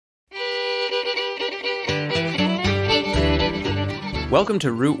Welcome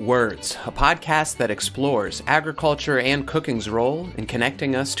to Root Words, a podcast that explores agriculture and cooking's role in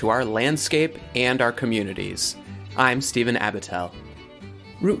connecting us to our landscape and our communities. I'm Stephen Abitel.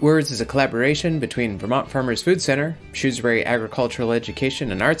 Root Words is a collaboration between Vermont Farmers Food Center, Shrewsbury Agricultural Education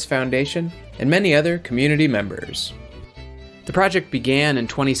and Arts Foundation, and many other community members. The project began in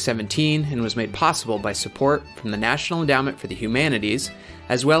 2017 and was made possible by support from the National Endowment for the Humanities,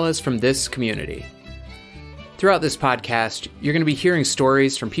 as well as from this community. Throughout this podcast, you're going to be hearing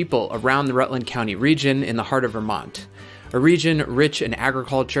stories from people around the Rutland County region in the heart of Vermont, a region rich in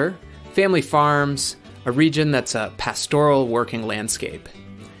agriculture, family farms, a region that's a pastoral working landscape.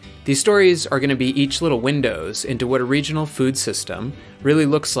 These stories are going to be each little windows into what a regional food system really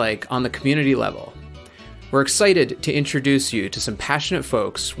looks like on the community level. We're excited to introduce you to some passionate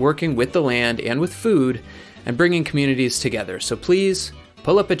folks working with the land and with food and bringing communities together. So please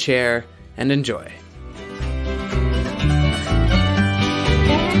pull up a chair and enjoy.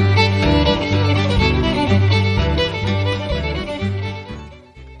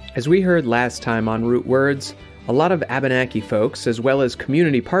 As we heard last time on Root Words, a lot of Abenaki folks, as well as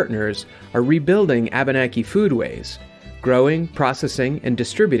community partners, are rebuilding Abenaki Foodways, growing, processing, and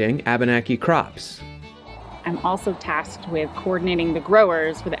distributing Abenaki crops. I'm also tasked with coordinating the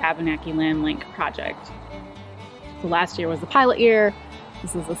growers for the Abenaki Land Link project. So last year was the pilot year.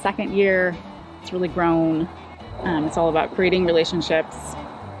 This is the second year. It's really grown. It's all about creating relationships,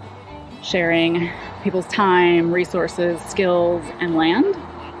 sharing people's time, resources, skills, and land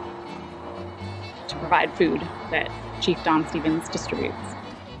to provide food that Chief Don Stevens distributes.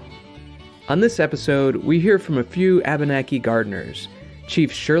 On this episode, we hear from a few Abenaki gardeners. Chief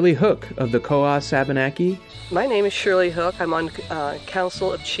Shirly Hook of the Koas Abenaki. My name is Shirly Hook. I'm on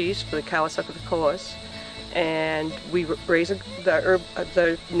Council of Chiefs for the Kawasaki of the Koas, and we raise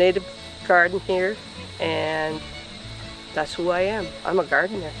the native garden here, and that's who I am. I'm a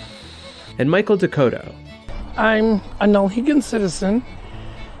gardener. And Michael Descoteaux. I'm a Nulhegan citizen,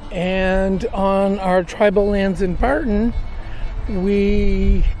 and on our tribal lands in Barton,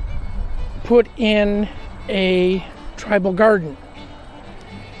 we put in a tribal garden.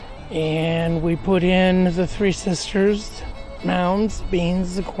 And we put in the Three Sisters, mounds,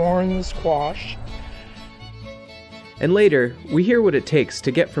 beans, the corn, the squash. And later, we hear what it takes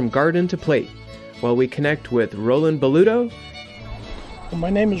to get from garden to plate, while we connect with Roland Bluto. My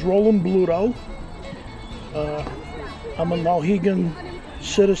name is Roland Bluto. I'm a Nulhegan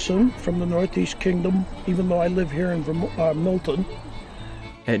citizen from the Northeast Kingdom, even though I live here in Milton.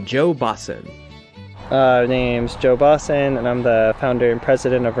 And Joe Bossen. My name's Joe Bossen, and I'm the founder and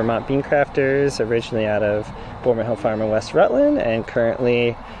president of Vermont Bean Crafters, originally out of Borman Hill Farm in West Rutland, and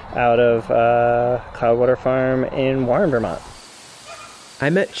currently out of Cloudwater Farm in Warren, Vermont. I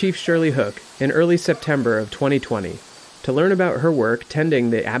met Chief Shirly Hook in early September of 2020 to learn about her work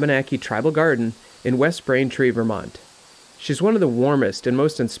tending the Abenaki Tribal Garden in West Braintree, Vermont. She's one of the warmest and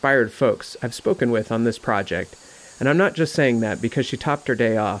most inspired folks I've spoken with on this project, and I'm not just saying that because she topped her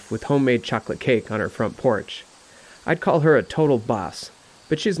day off with homemade chocolate cake on her front porch. I'd call her a total boss,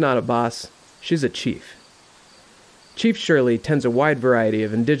 but she's not a boss, she's a chief. Chief Shirly tends a wide variety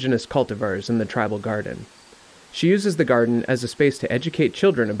of indigenous cultivars in the tribal garden. She uses the garden as a space to educate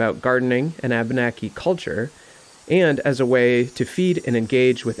children about gardening and Abenaki culture, and as a way to feed and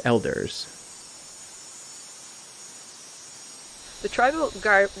engage with elders. The tribal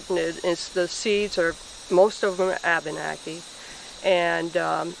garden the seeds are, most of them are Abenaki, and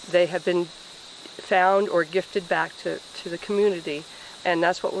they have been found or gifted back to the community, and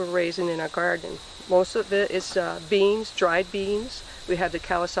that's what we're raising in our garden. Most of it is beans, dried beans. We have the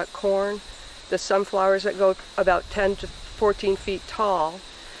Kawasaki corn, the sunflowers that go about 10 to 14 feet tall,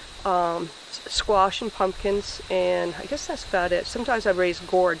 squash and pumpkins, and I guess that's about it. Sometimes I raise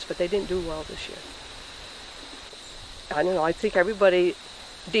gourds, but they didn't do well this year. I don't know, I think everybody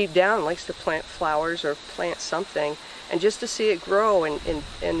deep down likes to plant flowers or plant something, and just to see it grow and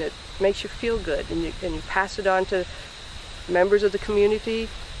it makes you feel good, and you pass it on to members of the community,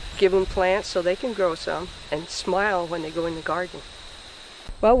 give them plants so they can grow some and smile when they go in the garden.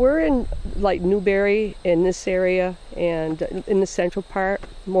 Well, we're in like Newberry in this area and in the central part,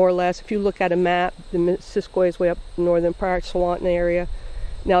 more or less. If you look at a map, the Missisquoi is way up northern part, Swanton area.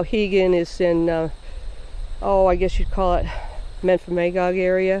 Now Hegan is in I guess you'd call it Menford-Magog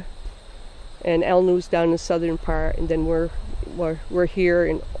area, and Elnew's down in the southern part, and then we're here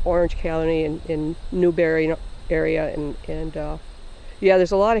in Orange County and in Newberry area, and yeah,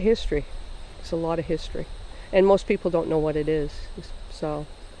 there's a lot of history. There's a lot of history, and most people don't know what it is. So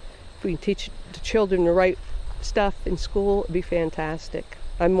if we can teach the children the right stuff in school, it'd be fantastic.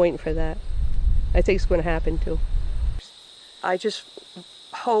 I'm waiting for that. I think it's going to happen too. I just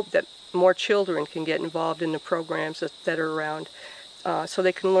hope that more children can get involved in the programs that are around, so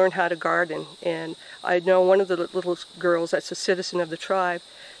they can learn how to garden. And I know one of the little girls that's a citizen of the tribe,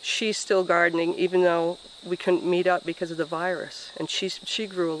 she's still gardening even though we couldn't meet up because of the virus. And she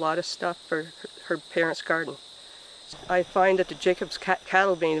grew a lot of stuff for her parents' garden. I find that the Jacob's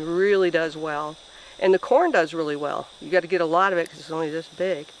cattle bean really does well, and the corn does really well. You got to get a lot of it because it's only this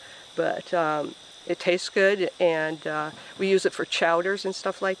big, but it tastes good, and we use it for chowders and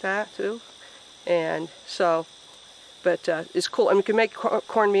stuff like that too. And so, but it's cool, and we can make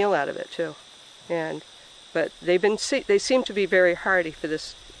cornmeal out of it too. But they seem to be very hardy for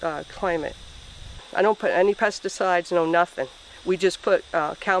this climate. I don't put any pesticides, no nothing. We just put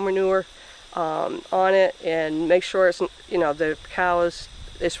cow manure on it and make sure it's, the cows,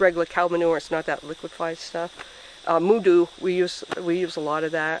 it's regular cow manure, it's not that liquefied stuff. Mudu, we use a lot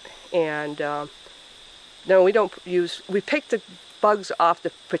of that. And no, we pick the bugs off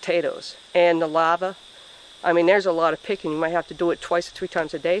the potatoes and the lava. I mean, there's a lot of picking. You might have to do it 2 or 3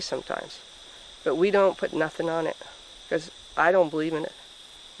 times a day sometimes. But we don't put nothing on it because I don't believe in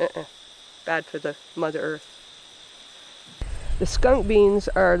it. Bad for the Mother Earth. The skunk beans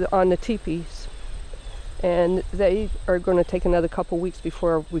are on the teepees, and they are going to take another couple weeks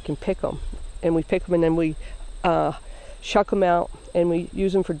before we can pick them. And we pick them, and then we shuck them out, and we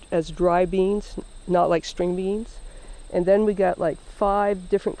use them as dry beans, not like string beans. And then we got like 5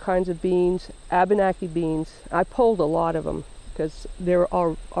 different kinds of beans, Abenaki beans. I pulled a lot of them because they're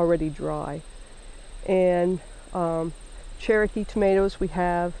already dry. And Cherokee tomatoes we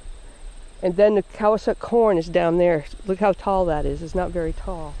have. And then the Koas corn is down there. Look how tall that is. It's not very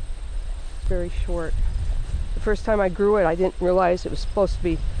tall. It's very short. The first time I grew it, I didn't realize it was supposed to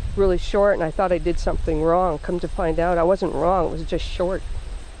be really short, and I thought I did something wrong. Come to find out, I wasn't wrong. It was just short.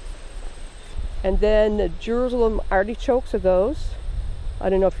 And then the Jerusalem artichokes are those. I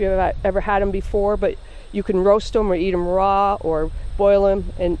don't know if you've ever had them before, but you can roast them or eat them raw or boil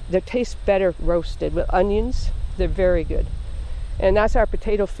them, and they taste better roasted with onions. They're very good. And that's our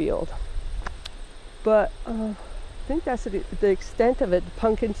potato field. But I think that's the extent of it. The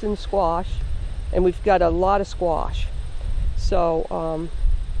pumpkins and squash, and we've got a lot of squash. So,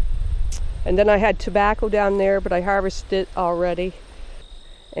 and then I had tobacco down there, but I harvested it already.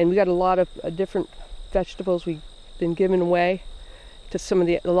 And we got a lot of different vegetables we've been giving away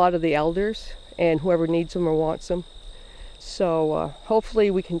to a lot of the elders and whoever needs them or wants them. So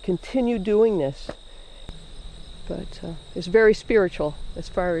hopefully we can continue doing this. But it's very spiritual as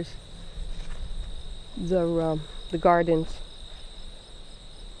far as the gardens,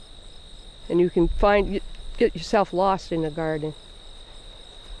 and you can get yourself lost in the garden.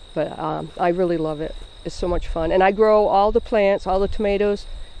 But I really love it. It's so much fun, and I grow all the plants, all the tomatoes,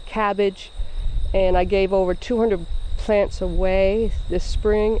 cabbage, and I gave over 200 plants away this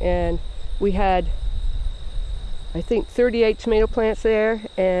spring, and we had, I think, 38 tomato plants there,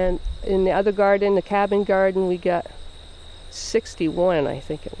 and in the other garden, the cabin garden, we got 61, I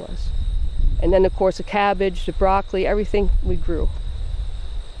think it was. And then, of course, the cabbage, the broccoli, everything we grew.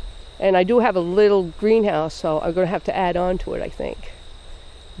 And I do have a little greenhouse, so I'm going to have to add on to it, I think.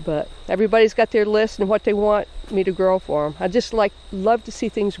 But everybody's got their list and what they want me to grow for them. I just love to see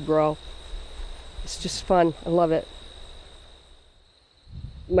things grow. It's just fun. I love it.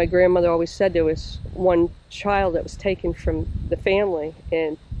 My grandmother always said there was one child that was taken from the family,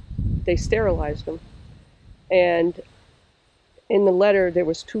 and they sterilized them. And in the letter, there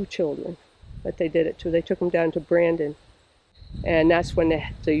was 2 children that they did it to. They took them down to Brandon, and that's when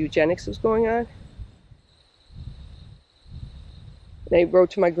the eugenics was going on. They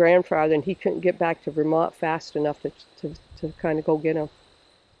wrote to my grandfather, and he couldn't get back to Vermont fast enough to kind of go get them.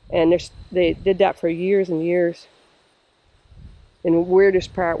 And they did that for years and years. And the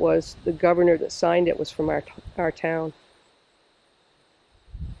weirdest part was the governor that signed it was from our town.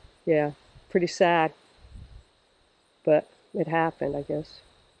 Yeah, pretty sad, but it happened, I guess.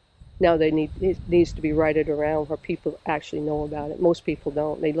 Now it needs to be righted around where people actually know about it. Most people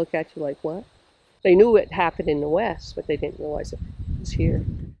don't. They look at you like, what? They knew it happened in the West, but they didn't realize it was here.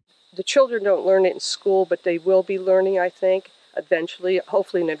 The children don't learn it in school, but they will be learning, I think, eventually,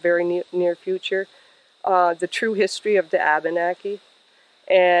 hopefully in the very near future, the true history of the Abenaki.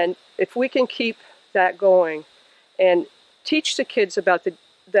 And if we can keep that going and teach the kids about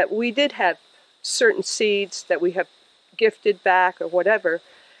that we did have certain seeds that we have gifted back or whatever,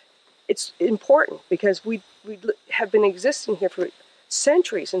 it's important because we have been existing here for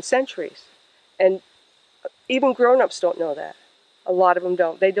centuries and centuries. And even grown-ups don't know that. A lot of them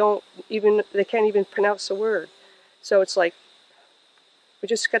don't. They can't even pronounce the word. So it's like, we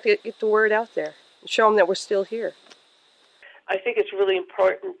just got to get the word out there and show them that we're still here. I think it's really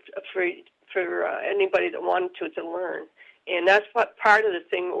important for anybody that wanted to learn. And that's what part of the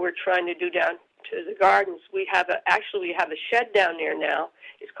thing that we're trying to do down to the gardens. We have a shed down there now.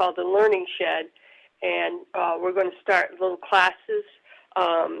 It's called the Learning Shed, and we're going to start little classes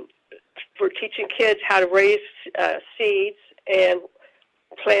for teaching kids how to raise seeds and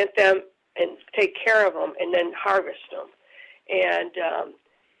plant them and take care of them and then harvest them. And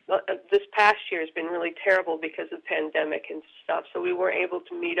this past year has been really terrible because of the pandemic and stuff, so we weren't able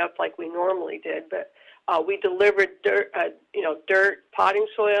to meet up like we normally did. But we delivered dirt, potting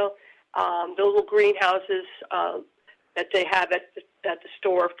soil, the little greenhouses that they have at the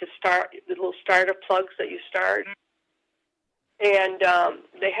store to start, the little starter plugs that you start. And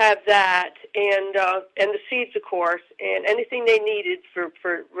they have that, and the seeds, of course, and anything they needed for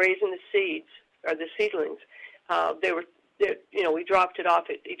raising the seeds or the seedlings. We dropped it off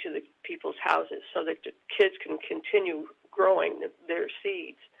at each of the people's houses so that the kids can continue growing their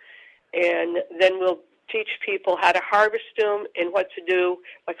seeds. And then we'll teach people how to harvest them and what to do,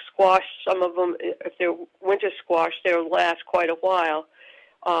 like squash. Some of them, if they're winter squash, they'll last quite a while.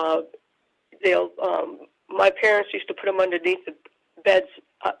 My parents used to put them underneath the beds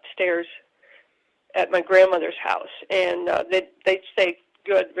upstairs at my grandmother's house, and they'd stay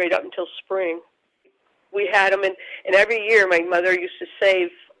good right up until spring. We had them, and every year my mother used to save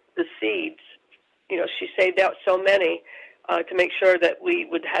the seeds. She saved out so many to make sure that we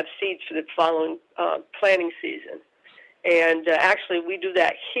would have seeds for the following planting season. And actually, we do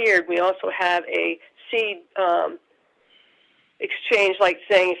that here. We also have a seed exchange, like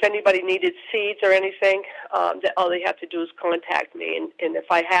saying if anybody needed seeds or anything, that all they have to do is contact me, and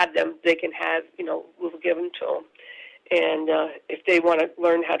if I have them, they can have, we'll give them to them. And if they want to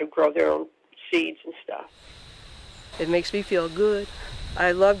learn how to grow their own seeds and stuff. It makes me feel good.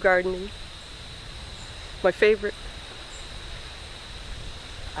 I love gardening. My favorite.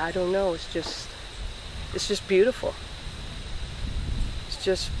 I don't know, it's just beautiful.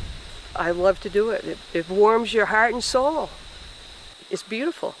 I love to do it. It warms your heart and soul. It's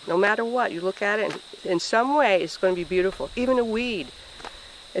beautiful, no matter what. You look at it, and in some way, it's going to be beautiful. Even a weed.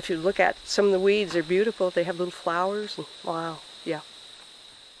 If you look at some of the weeds, they're beautiful. They have little flowers, and wow, yeah.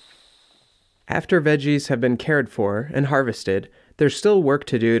 After veggies have been cared for and harvested, there's still work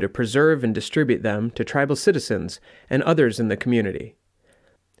to do to preserve and distribute them to tribal citizens and others in the community.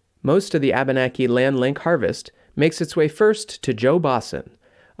 Most of the Abenaki Land Link harvest makes its way first to Joe Bossen,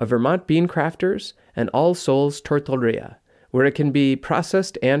 a Vermont bean crafters and All Souls tortilleria, where it can be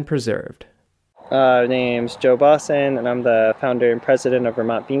processed and preserved. My name's Joe Bossen, and I'm the founder and president of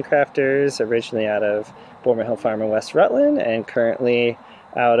Vermont Bean Crafters, originally out of Bossen Farm in West Rutland, and currently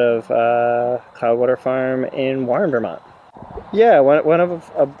out of Cloudwater Farm in Warren, Vermont. Yeah, one of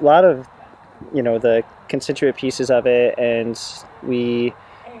a lot of, the constituent pieces of it, and we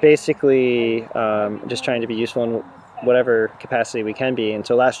basically just trying to be useful in whatever capacity we can be. And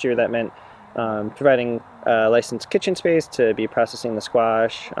so last year that meant providing licensed kitchen space to be processing the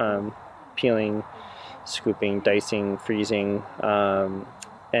squash, peeling, scooping, dicing, freezing,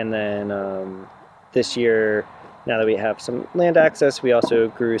 and then this year, now that we have some land access, we also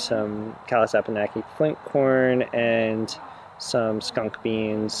grew some callus Abenaki flint corn and some skunk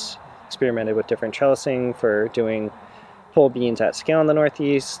beans, experimented with different trellising for doing whole beans at scale in the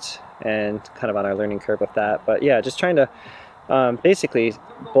Northeast, and kind of on our learning curve with that. But yeah, just trying to basically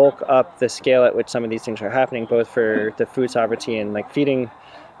bulk up the scale at which some of these things are happening, both for the food sovereignty and like feeding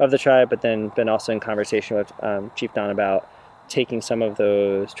of the tribe, but then also in conversation with Chief Don about taking some of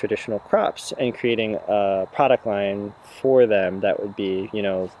those traditional crops and creating a product line for them that would be,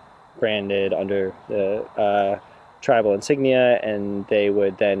 branded under the tribal insignia, and they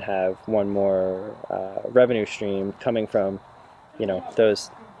would then have one more revenue stream coming from, those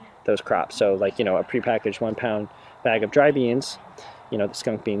crops. So like, a prepackaged 1 pound bag of dry beans, the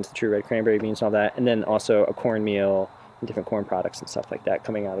skunk beans, the true red cranberry beans, and all that, and then also a cornmeal and different corn products and stuff like that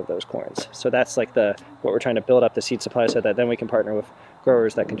coming out of those corns. So that's like what we're trying to build up the seed supply so that then we can partner with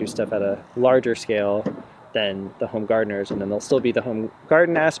growers that can do stuff at a larger scale than the home gardeners, and then there'll still be the home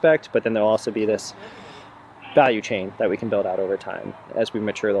garden aspect, but then there'll also be this value chain that we can build out over time as we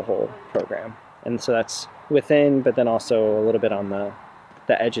mature the whole program. And so that's within, but then also a little bit on the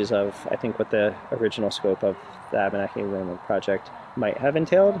edges of, I think, what the original scope of the Abenaki Land Link project might have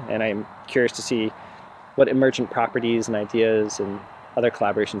entailed. And I'm curious to see what emergent properties and ideas and other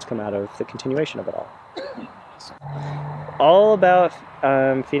collaborations come out of the continuation of it all. All about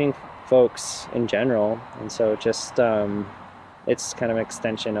feeding folks in general, and so just it's kind of an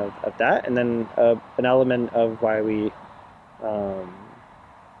extension of that, and then an element of why we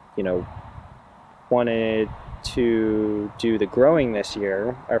wanted to do the growing this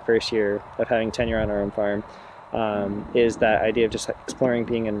year, our first year of having tenure on our own farm, is that idea of just exploring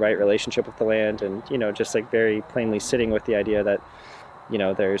being in right relationship with the land, and just like very plainly sitting with the idea that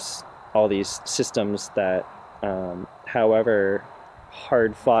there's all these systems that however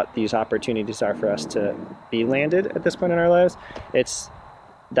hard fought these opportunities are for us to be landed at this point in our lives, it's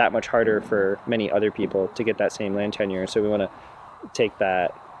that much harder for many other people to get that same land tenure. So we want to take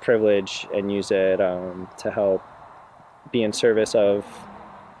that privilege and use it to help be in service of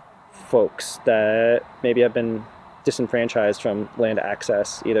folks that maybe have been disenfranchised from land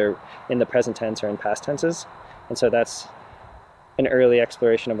access, either in the present tense or in past tenses. And so that's an early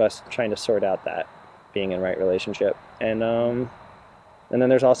exploration of us trying to sort out that being in right relationship. And then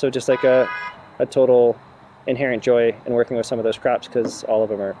there's also just like a total inherent joy in working with some of those crops, because all of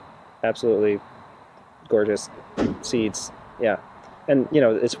them are absolutely gorgeous seeds. Yeah. And,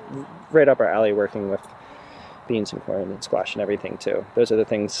 it's right up our alley working with beans and corn and squash and everything too. Those are the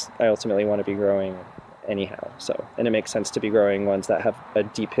things I ultimately want to be growing anyhow. So, and it makes sense to be growing ones that have a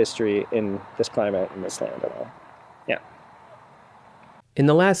deep history in this climate and this land and all. Yeah. In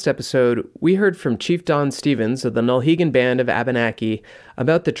the last episode, we heard from Chief Don Stevens of the Nulhegan Band of Abenaki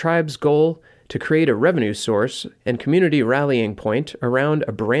about the tribe's goal to create a revenue source and community rallying point around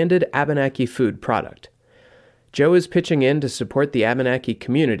a branded Abenaki food product. Joe is pitching in to support the Abenaki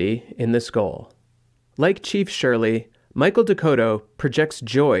community in this goal. Like Chief Shirley, Michael Descoteaux projects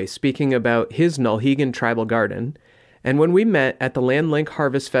joy speaking about his Nulhegan tribal garden, and when we met at the Land Link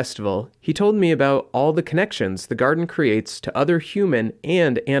Harvest Festival, he told me about all the connections the garden creates to other human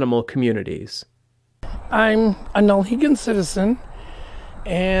and animal communities. I'm a Nulhegan citizen,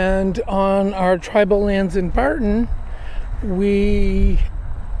 and on our tribal lands in Barton, we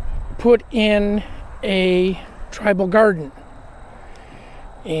put in a tribal garden.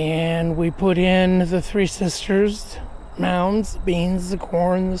 And we put in the Three Sisters, mounds, beans, the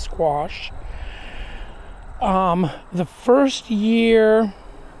corn, the squash. The first year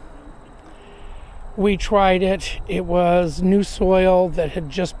we tried it, it was new soil that had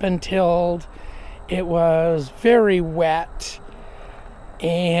just been tilled. It was very wet,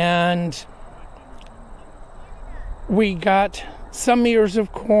 and we got some ears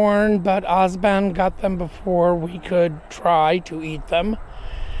of corn, but Osban got them before we could try to eat them.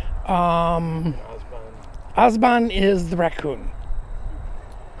 Osban is the raccoon.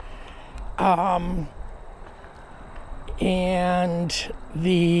 And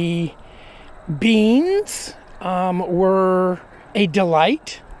the beans were a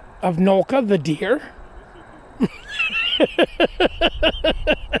delight of Nolka, the deer.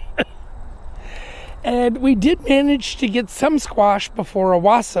 And we did manage to get some squash before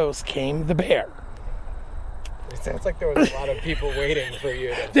Awasos came, the bear. It sounds like there was a lot of people waiting for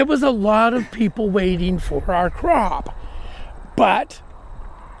you. There was a lot of people waiting for our crop. But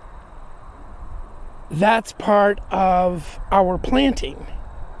that's part of our planting,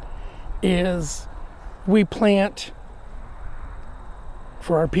 is we plant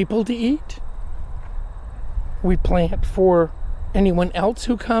for our people to eat. We plant for anyone else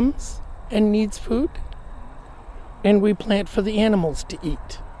who comes and needs food. And we plant for the animals to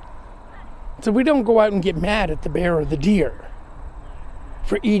eat. So we don't go out and get mad at the bear or the deer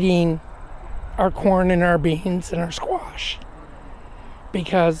for eating our corn and our beans and our squash,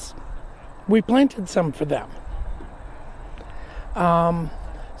 because we planted some for them.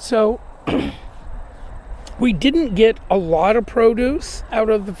 So we didn't get a lot of produce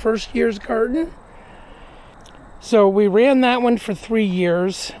out of the first year's garden. So we ran that one for 3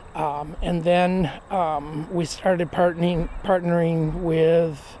 years, and then we started partnering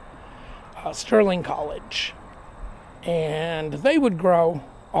with Sterling College, and they would grow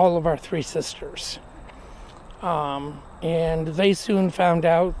all of our Three Sisters. And they soon found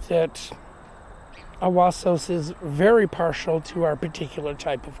out that Awasos is very partial to our particular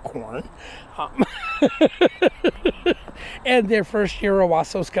type of corn. And their first year,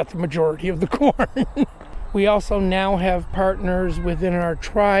 Awasos got the majority of the corn. We also now have partners within our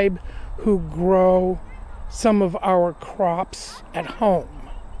tribe who grow some of our crops at home.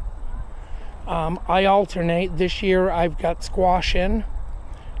 I alternate. This year I've got squash in.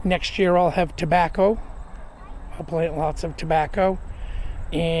 Next year I'll have tobacco. I'll plant lots of tobacco.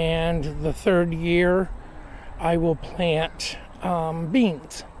 And the third year I will plant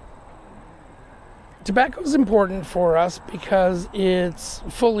beans. Tobacco is important for us because it's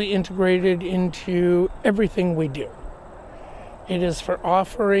fully integrated into everything we do. It is for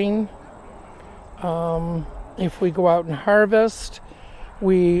offering. If we go out and harvest,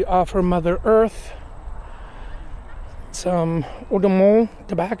 we offer Mother Earth some Odemont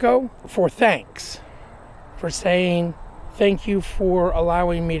tobacco for thanks for saying, thank you for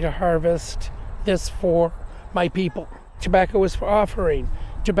allowing me to harvest this for my people. Tobacco is for offering.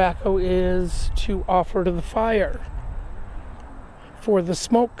 Tobacco is to offer to the fire, for the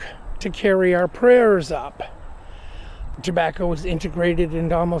smoke to carry our prayers up. Tobacco is integrated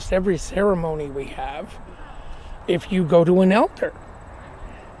into almost every ceremony we have. If you go to an elder,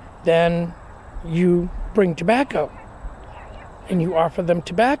 then you bring tobacco and you offer them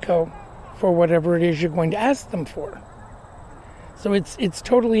tobacco for whatever it is you're going to ask them for. So it's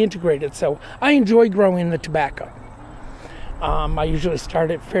totally integrated. So I enjoy growing the tobacco. I usually start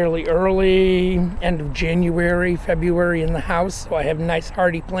it fairly early, end of January, February in the house, so I have nice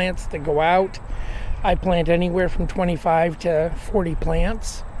hardy plants that go out. I plant anywhere from 25 to 40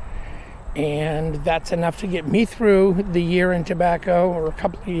 plants, and that's enough to get me through the year in tobacco, or a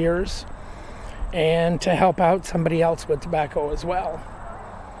couple of years, and to help out somebody else with tobacco as well.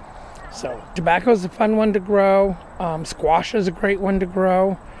 So tobacco is a fun one to grow. Squash is a great one to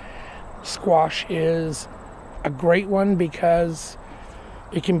grow. Squash is a great one because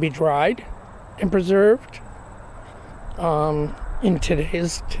it can be dried and preserved. In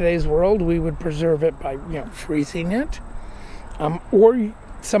today's world, we would preserve it by freezing it, or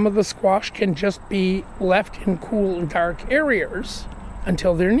some of the squash can just be left in cool, dark areas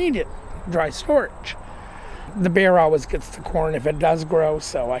until they're needed. Dry storage. The bear always gets the corn if it does grow,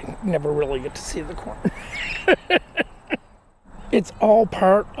 so I never really get to see the corn. It's all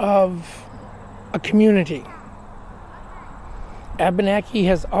part of a community. Abenaki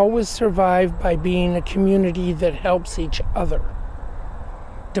has always survived by being a community that helps each other,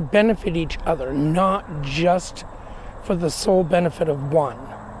 to benefit each other, not just for the sole benefit of one.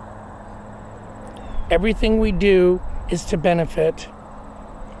 Everything we do is to benefit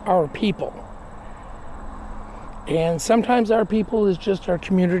our people. And sometimes our people is just our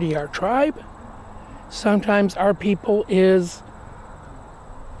community, our tribe. Sometimes our people is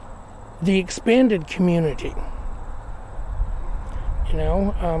the expanded community.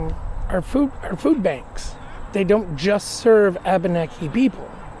 Our food banks, they don't just serve Abenaki people.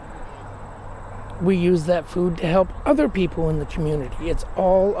 We use that food to help other people in the community. It's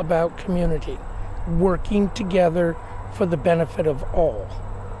all about community, working together for the benefit of all.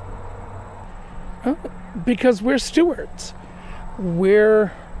 Because we're stewards.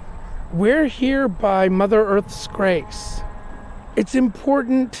 We're here by Mother Earth's grace. It's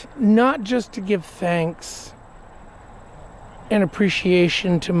important not just to give thanks and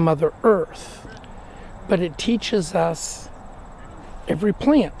appreciation to Mother Earth, but it teaches us every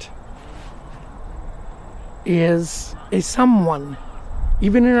plant is a someone.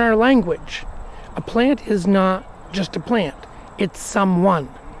 Even in our language, a plant is not just a plant, it's someone.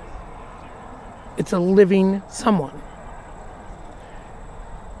 It's a living someone.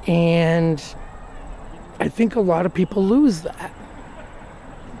 And I think a lot of people lose that.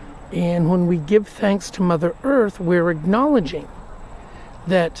 And when we give thanks to Mother Earth, we're acknowledging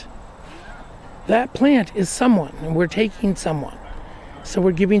that that plant is someone, and we're taking someone. So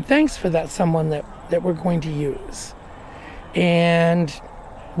we're giving thanks for that someone that we're going to use. And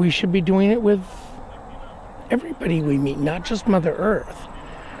we should be doing it with everybody we meet, not just Mother Earth.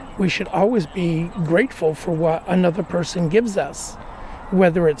 We should always be grateful for what another person gives us,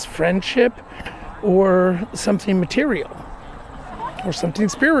 whether it's friendship or something material or something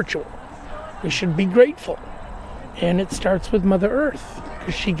spiritual. We should be grateful. And it starts with Mother Earth,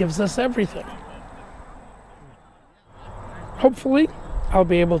 because she gives us everything. Hopefully, I'll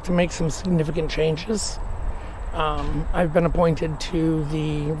be able to make some significant changes. I've been appointed to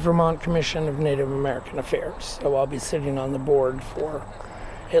the Vermont Commission of Native American Affairs, so I'll be sitting on the board for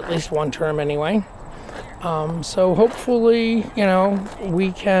at least one term anyway. So hopefully,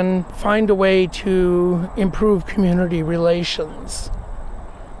 we can find a way to improve community relations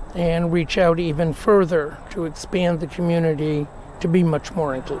and reach out even further to expand the community to be much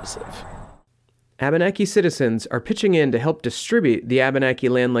more inclusive. Abenaki citizens are pitching in to help distribute the Abenaki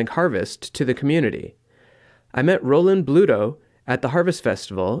Land Link harvest to the community. I met Roland Bluto at the Harvest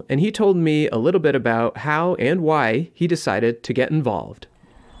Festival, and he told me a little bit about how and why he decided to get involved.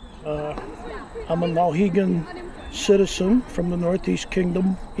 I'm a Mohegan citizen from the Northeast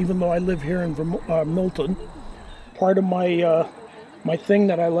Kingdom, even though I live here in Milton. Part of my thing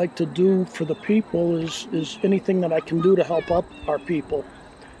that I like to do for the people is anything that I can do to help up our people.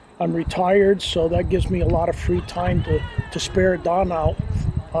 I'm retired, so that gives me a lot of free time to spare it down out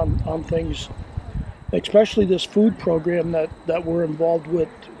on things, especially this food program that we're involved with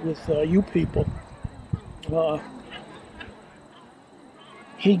you people.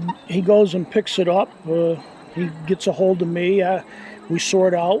 He goes and picks it up. He gets a hold of me. We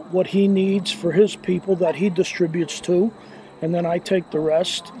sort out what he needs for his people that he distributes to, and then I take the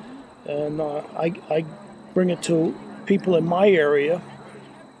rest, and I bring it to people in my area.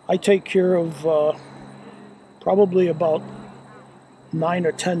 I take care of probably about 9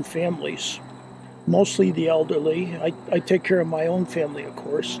 or 10 families, mostly the elderly. I take care of my own family, of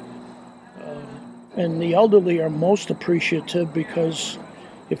course. And the elderly are most appreciative because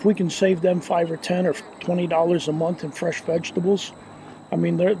if we can save them $5 or $10 or $20 a month in fresh vegetables, I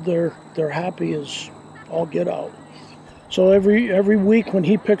mean, they're happy as all get out. So every week when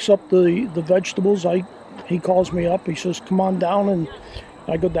he picks up the vegetables, he calls me up. He says, "Come on down," and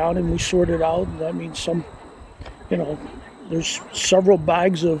I go down and we sort it out. That means there's several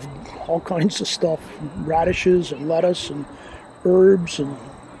bags of all kinds of stuff, radishes and lettuce and herbs and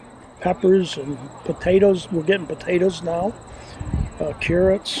peppers and potatoes. We're getting potatoes now,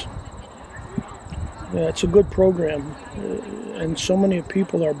 carrots. Yeah, it's a good program, and so many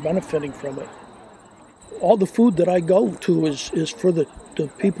people are benefiting from it. All the food that I go to is for the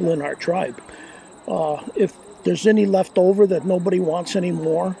people in our tribe. If there's any left over that nobody wants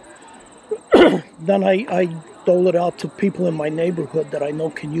anymore, then I dole it out to people in my neighborhood that I know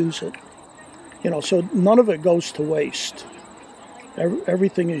can use it. So none of it goes to waste.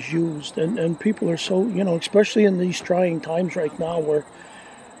 Everything is used, and people are so, especially in these trying times right now where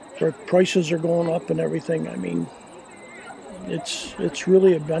prices are going up and everything. I mean, it's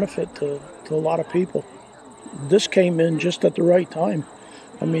really a benefit to a lot of people. This came in just at the right time.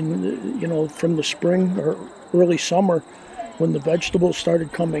 I mean, from the spring or early summer when the vegetables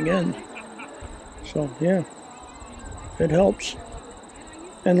started coming in. So, yeah, it helps.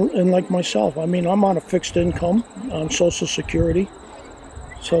 And like myself, I mean, I'm on a fixed income on Social Security.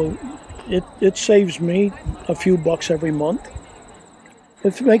 So it saves me a few bucks every month.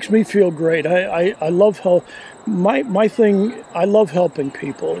 It makes me feel great. I love how my thing. I love helping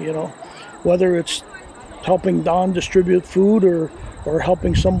people. Whether it's helping Don distribute food or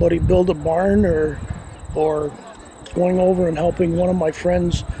helping somebody build a barn or going over and helping one of my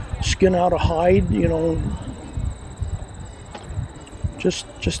friends skin out a hide.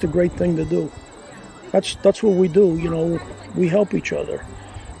 Just a great thing to do. That's what we do. We help each other.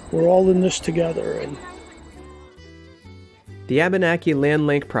 We're all in this together. And the Abenaki Land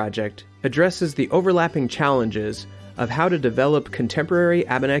Link project addresses the overlapping challenges of how to develop contemporary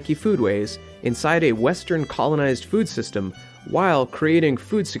Abenaki foodways inside a Western colonized food system while creating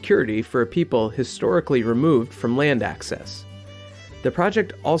food security for a people historically removed from land access. The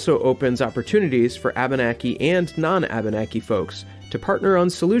project also opens opportunities for Abenaki and non-Abenaki folks to partner on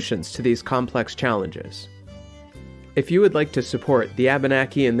solutions to these complex challenges. If you would like to support the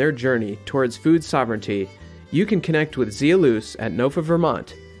Abenaki in their journey towards food sovereignty, you can connect with Zea Luce at NOFA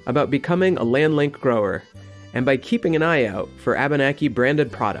Vermont about becoming a Land Link grower and by keeping an eye out for Abenaki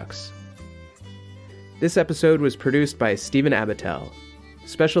branded products. This episode was produced by Stephen Abitel.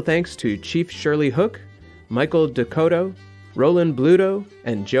 Special thanks to Chief Shirly Hook, Michael Descoteaux, Roland Bluto,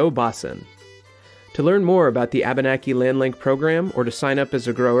 and Joe Bossen. To learn more about the Abenaki Land Link program or to sign up as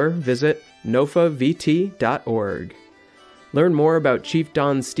a grower, visit NOFA-VT.org. Learn more about Chief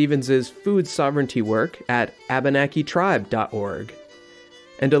Don Stevens' food sovereignty work at AbenakiTribe.org.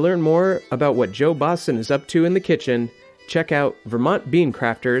 And to learn more about what Joe Bossen is up to in the kitchen, check out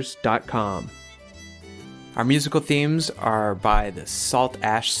VermontBeanCrafters.com. Our musical themes are by the Salt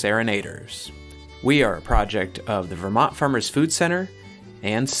Ash Serenaders. We are a project of the Vermont Farmers Food Center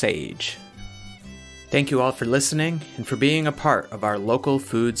and SAGE. Thank you all for listening and for being a part of our local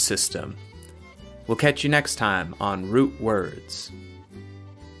food system. We'll catch you next time on Root Words.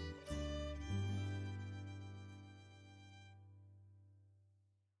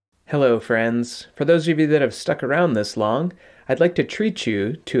 Hello, friends. For those of you that have stuck around this long, I'd like to treat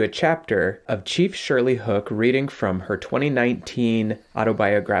you to a chapter of Chief Shirly Hook reading from her 2019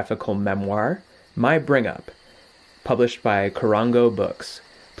 autobiographical memoir, My Bring Up, published by Korango Books.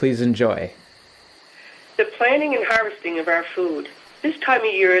 Please enjoy. The planting and harvesting of our food. This time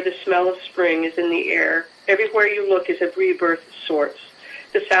of year, the smell of spring is in the air. Everywhere you look is a rebirth of sorts.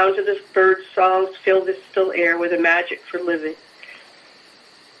 The sounds of the birds' songs fill this still air with a magic for living.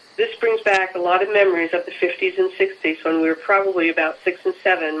 This brings back a lot of memories of the 50s and 60s when we were probably about 6 and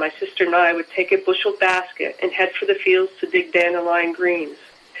 7. My sister and I would take a bushel basket and head for the fields to dig dandelion greens.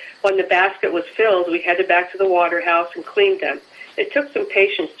 When the basket was filled, we headed back to the water house and cleaned them. It took some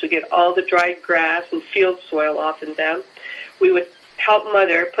patience to get all the dried grass and field soil off in them. We would help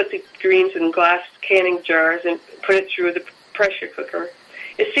Mother put the greens in glass canning jars and put it through the pressure cooker.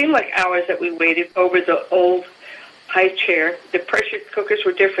 It seemed like hours that we waited over the old high chair. The pressure cookers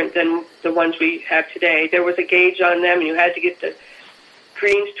were different than the ones we have today. There was a gauge on them, and you had to get the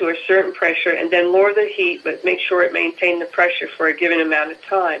greens to a certain pressure and then lower the heat, but make sure it maintained the pressure for a given amount of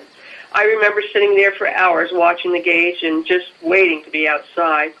time. I remember sitting there for hours watching the gauge and just waiting to be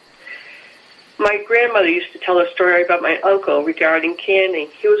outside. My grandmother used to tell a story about my uncle regarding canning.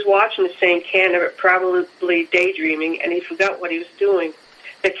 He was watching the same canner, but probably daydreaming, and he forgot what he was doing.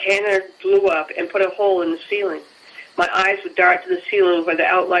 The canner blew up and put a hole in the ceiling. My eyes would dart to the ceiling where the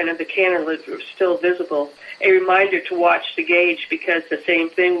outline of the canner lid was still visible, a reminder to watch the gauge because the same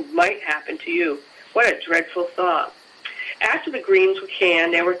thing might happen to you. What a dreadful thought. After the greens were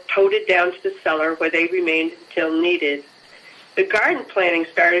canned, they were toted down to the cellar where they remained until needed. The garden planting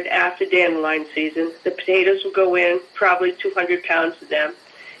started after dandelion season. The potatoes would go in, probably 200 pounds of them.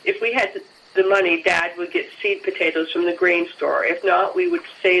 If we had the money, Dad would get seed potatoes from the grain store. If not, we would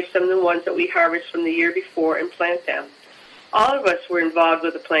save some of the ones that we harvested from the year before and plant them. All of us were involved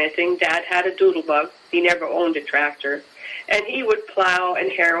with the planting. Dad had a doodlebug. He never owned a tractor. And he would plow and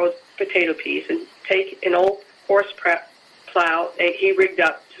harrow potato peas and take an old horse plow that he rigged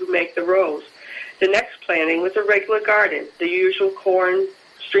up to make the rows. The next planting was a regular garden, the usual corn,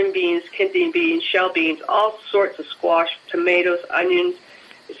 string beans, kidney beans, shell beans, all sorts of squash, tomatoes, onions,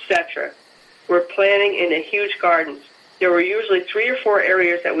 etc. We're planting in a huge gardens. There were usually 3 or 4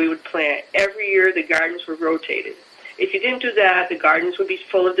 areas that we would plant. Every year the gardens were rotated. If you didn't do that, the gardens would be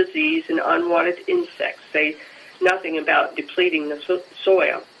full of disease and unwanted insects, say nothing about depleting the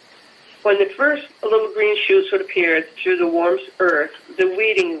soil. When the first little green shoots would appear through the warm earth, the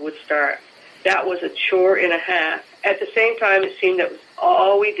weeding would start. That was a chore and a half. At the same time, it seemed that was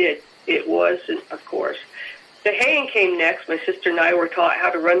all we did. It wasn't, of course. The haying came next. My sister and I were taught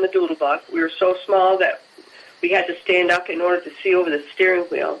how to run the doodlebug. We were so small that we had to stand up in order to see over the steering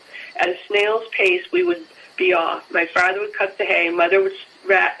wheel. At a snail's pace, we would be off. My father would cut the hay. Mother would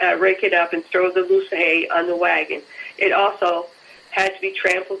rake it up and throw the loose hay on the wagon. It also had to be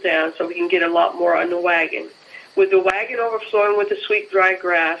trampled down so we can get a lot more on the wagon. With the wagon overflowing with the sweet dry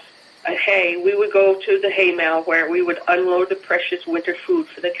grass, hay, we would go to the hay mow where we would unload the precious winter food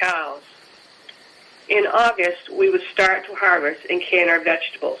for the cows. In August, we would start to harvest and can our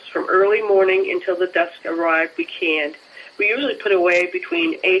vegetables. From early morning until the dusk arrived, we canned. We usually put away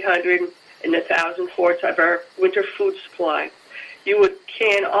between 800 and 1,000 quarts of our winter food supply. You would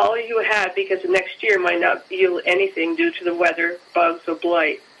can all you had because the next year might not yield anything due to the weather, bugs, or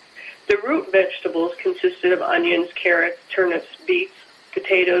blight. The root vegetables consisted of onions, carrots, turnips, beets,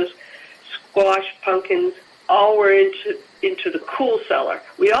 potatoes, squash, pumpkins, all were into the cool cellar.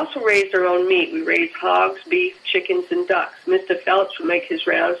 We also raised our own meat. We raised hogs, beef, chickens, and ducks. Mr. Phelps would make his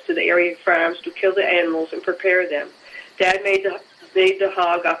rounds to the area farms to kill the animals and prepare them. Dad made the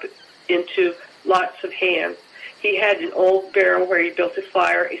hog up into lots of hams. He had an old barrel where he built a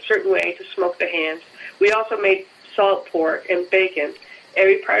fire a certain way to smoke the hams. We also made salt pork and bacon.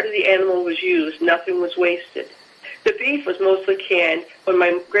 Every part of the animal was used. Nothing was wasted. The beef was mostly canned. When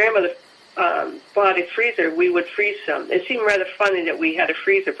my grandmother bought a freezer, we would freeze some. It seemed rather funny that we had a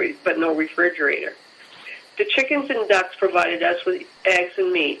freezer but no refrigerator. The chickens and ducks provided us with eggs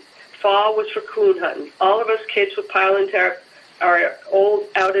and meat. Fall was for coon hunting. All of us kids would pile into our old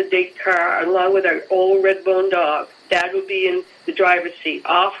out-of-date car along with our old red-bone dog. Dad would be in the driver's seat.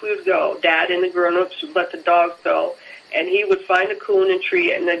 Off we would go. Dad and the grown-ups would let the dog go, and he would find a coon and treat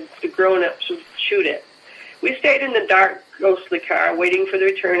it, and the grown-ups would shoot it. We stayed in the dark, ghostly car waiting for the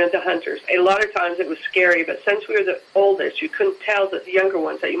return of the hunters. A lot of times it was scary, but since we were the oldest, you couldn't tell the younger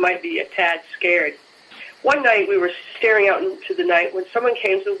ones that you might be a tad scared. One night we were staring out into the night when someone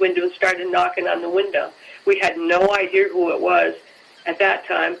came to the window and started knocking on the window. We had no idea who it was at that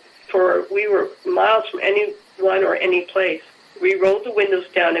time, for we were miles from anyone or any place. We rolled the windows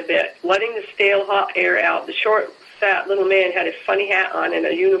down a bit, letting the stale hot air out. The short, fat little man had a funny hat on and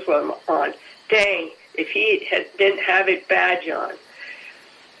a uniform on. Dang, if he didn't have a badge on.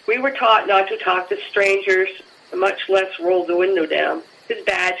 We were taught not to talk to strangers, much less roll the window down. His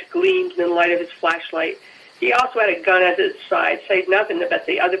badge gleamed in the light of his flashlight. He also had a gun at his side, said nothing about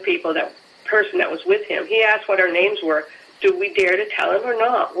the other people, that person that was with him. He asked what our names were. Do we dare to tell him or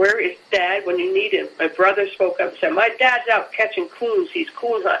not? Where is Dad when you need him? My brother spoke up and said, my dad's out catching coons. He's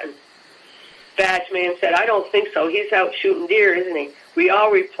coon hunting. Badge man said, I don't think so. He's out shooting deer, isn't he? We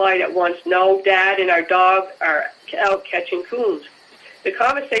all replied at once, no, Dad and our dog are out catching coons. The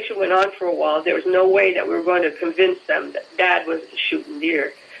conversation went on for a while. There was no way that we were going to convince them that Dad was shooting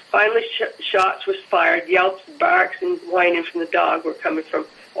deer. Finally, shots were fired. Yelps, barks, and whining from the dog were coming from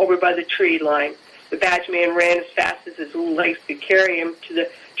over by the tree line. The badge man ran as fast as his little legs could carry him to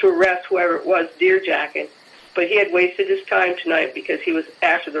arrest whoever it was deer jacking. But he had wasted his time tonight because he was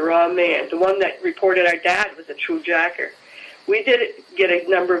after the wrong man. The one that reported our dad was a true jacker. We did get a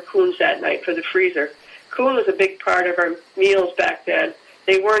number of coons that night for the freezer. Coon was a big part of our meals back then.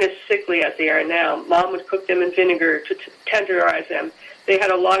 They weren't as sickly as they are now. Mom would cook them in vinegar to tenderize them. They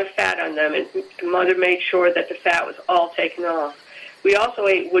had a lot of fat on them, and Mother made sure that the fat was all taken off. We also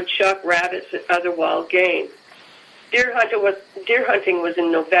ate woodchuck, rabbits, and other wild game. Deer hunting was in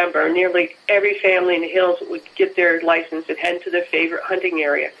November. Nearly every family in the hills would get their license and head to their favorite hunting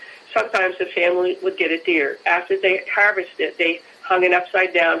area. Sometimes the family would get a deer. After they harvested it, they hung it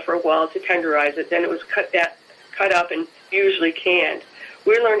upside down for a while to tenderize it. Then it was cut up and usually canned.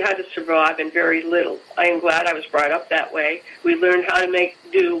 We learned how to survive in very little. I am glad I was brought up that way. We learned how to make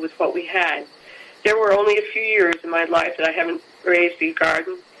do with what we had. There were only a few years in my life that I haven't raised a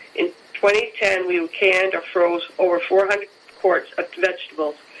garden. In 2010, we canned or froze over 400 quarts of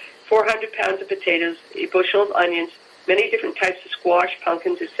vegetables, 400 pounds of potatoes, a bushel of onions, many different types of squash,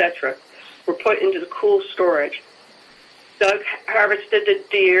 pumpkins, etc. were put into the cool storage. Doug harvested the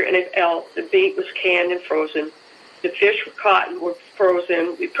deer and an elk. The meat was canned and frozen. The fish were caught and were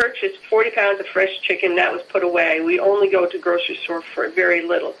frozen. We purchased 40 pounds of fresh chicken. That was put away. We only go to grocery store for very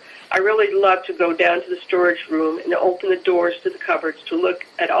little. I really love to go down to the storage room and open the doors to the cupboards to look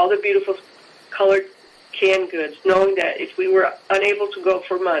at all the beautiful colored canned goods, knowing that if we were unable to go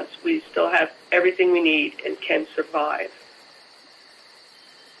for months, we still have everything we need and can survive.